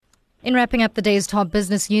In wrapping up the day's top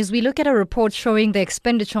business news, we look at a report showing the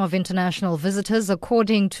expenditure of international visitors.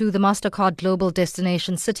 According to the MasterCard Global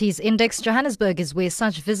Destination Cities Index, Johannesburg is where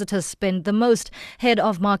such visitors spend the most. Head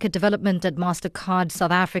of Market Development at MasterCard South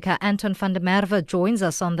Africa, Anton van der Merwe, joins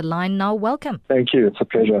us on the line now. Welcome. Thank you. It's a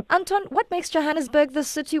pleasure. Anton, what makes Johannesburg the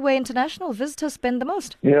city where international visitors spend the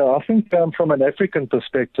most? Yeah, I think from an African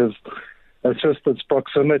perspective, it's just its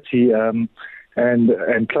proximity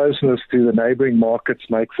and closeness to the neighboring markets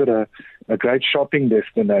makes it a great shopping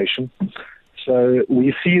destination. So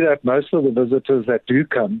we see that most of the visitors that do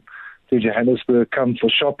come to Johannesburg come for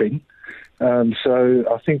shopping. So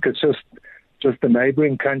I think it's just the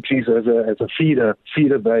neighboring countries as a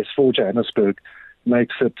feeder base for Johannesburg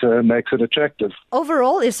makes it attractive.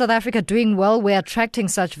 Overall, is South Africa doing well where attracting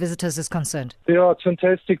such visitors is concerned? Yeah, it's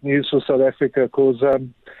fantastic news for South Africa because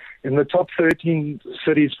in the top 13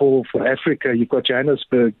 cities for Africa, you've got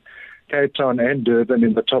Johannesburg, Cape Town and Durban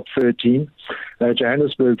in the top 13.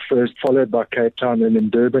 Johannesburg first, followed by Cape Town, and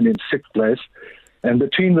then Durban in sixth place. And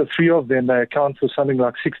between the three of them, they account for something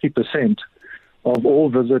like 60% of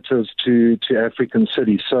all visitors to African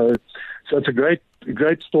cities. So it's a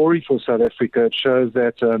great story for South Africa. It shows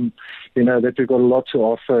that that we've got a lot to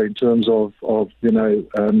offer in terms of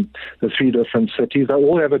the three different cities. They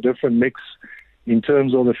all have a different mix in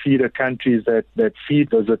terms of the feeder countries that feed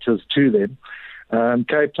visitors to them.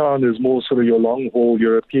 Cape Town is more sort of your long-haul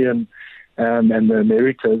European and the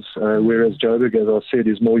Americas, whereas Joburg, as I said,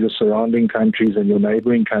 is more your surrounding countries and your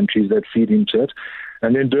neighboring countries that feed into it.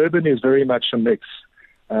 And then Durban is very much a mix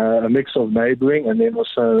of neighboring and then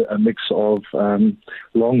also a mix of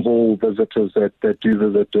long-haul visitors that do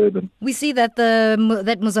visit Durban. We see that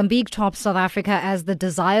that Mozambique tops South Africa as the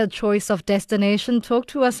desired choice of destination. Talk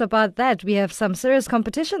to us about that. We have some serious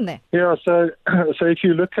competition there. Yeah, so if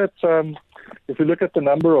you look at the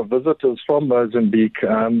number of visitors from Mozambique,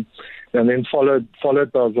 and then followed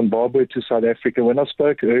by Zimbabwe to South Africa, when I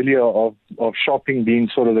spoke earlier of shopping being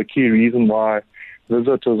sort of the key reason why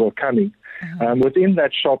visitors are coming, within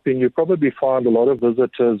that shopping, you probably find a lot of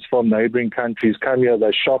visitors from neighboring countries come here.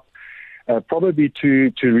 They shop probably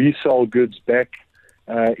to resell goods back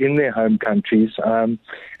in their home countries. And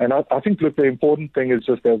I think, look, the important thing is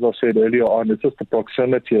just, as I said earlier on, it's just the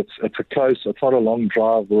proximity. It's not a long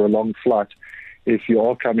drive or a long flight if you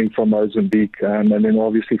are coming from Mozambique, and then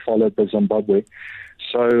obviously followed by Zimbabwe.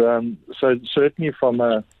 So certainly from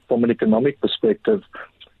an economic perspective,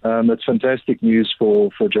 it's fantastic news for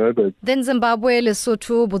Joburg. Then Zimbabwe,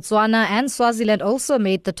 Lesotho, Botswana and Swaziland also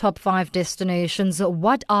made the top 5 destinations.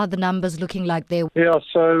 What are the numbers looking like there? Yeah,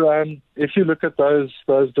 so if you look at those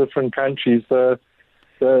different countries, about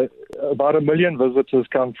 1 million visitors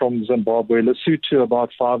come from Zimbabwe, Lesotho about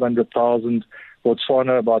 500,000,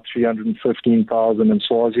 Botswana about 315,000 and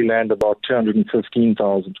Swaziland about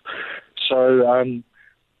 215,000. So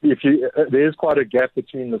there's quite a gap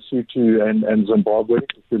between Lesotho and Zimbabwe.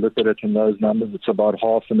 If you look at it in those numbers, it's about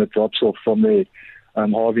half, and it drops off from there,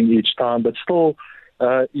 halving each time. But still,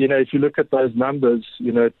 if you look at those numbers,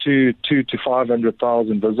 2 to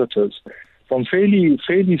 500,000 visitors from fairly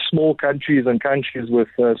small countries and countries with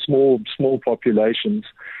small populations.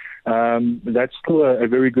 That's still a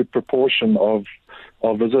very good proportion of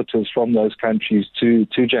visitors from those countries to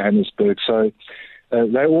Johannesburg. So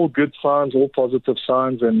they're all good signs, all positive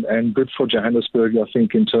signs, and good for Johannesburg, I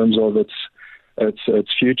think, in terms of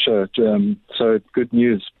its future. So good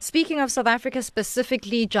news. Speaking of South Africa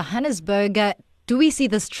specifically, Johannesburg, do we see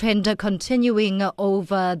this trend continuing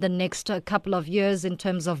over the next couple of years in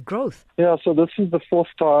terms of growth? Yeah, so this is the 4th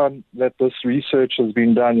time that this research has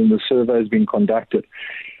been done and the survey has been conducted.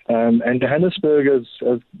 And Johannesburg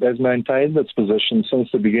has maintained its position since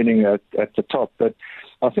the beginning at the top. But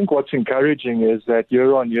I think what's encouraging is that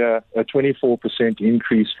year on year, a 24%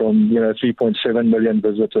 increase from 3.7 million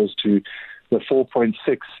visitors to the 4.6,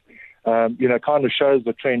 kind of shows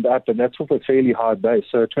the trend up, and that's off a fairly high base.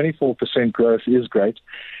 So 24% growth is great,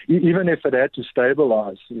 even if it had to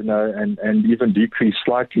stabilize, and even decrease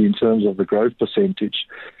slightly in terms of the growth percentage.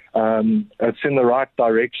 It's in the right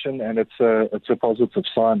direction, and it's a positive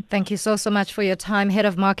sign. Thank you so much for your time. Head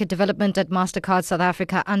of Market Development at MasterCard South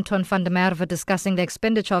Africa, Anton van der Merwe, discussing the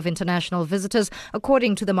expenditure of international visitors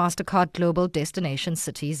according to the MasterCard Global Destination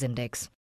Cities Index.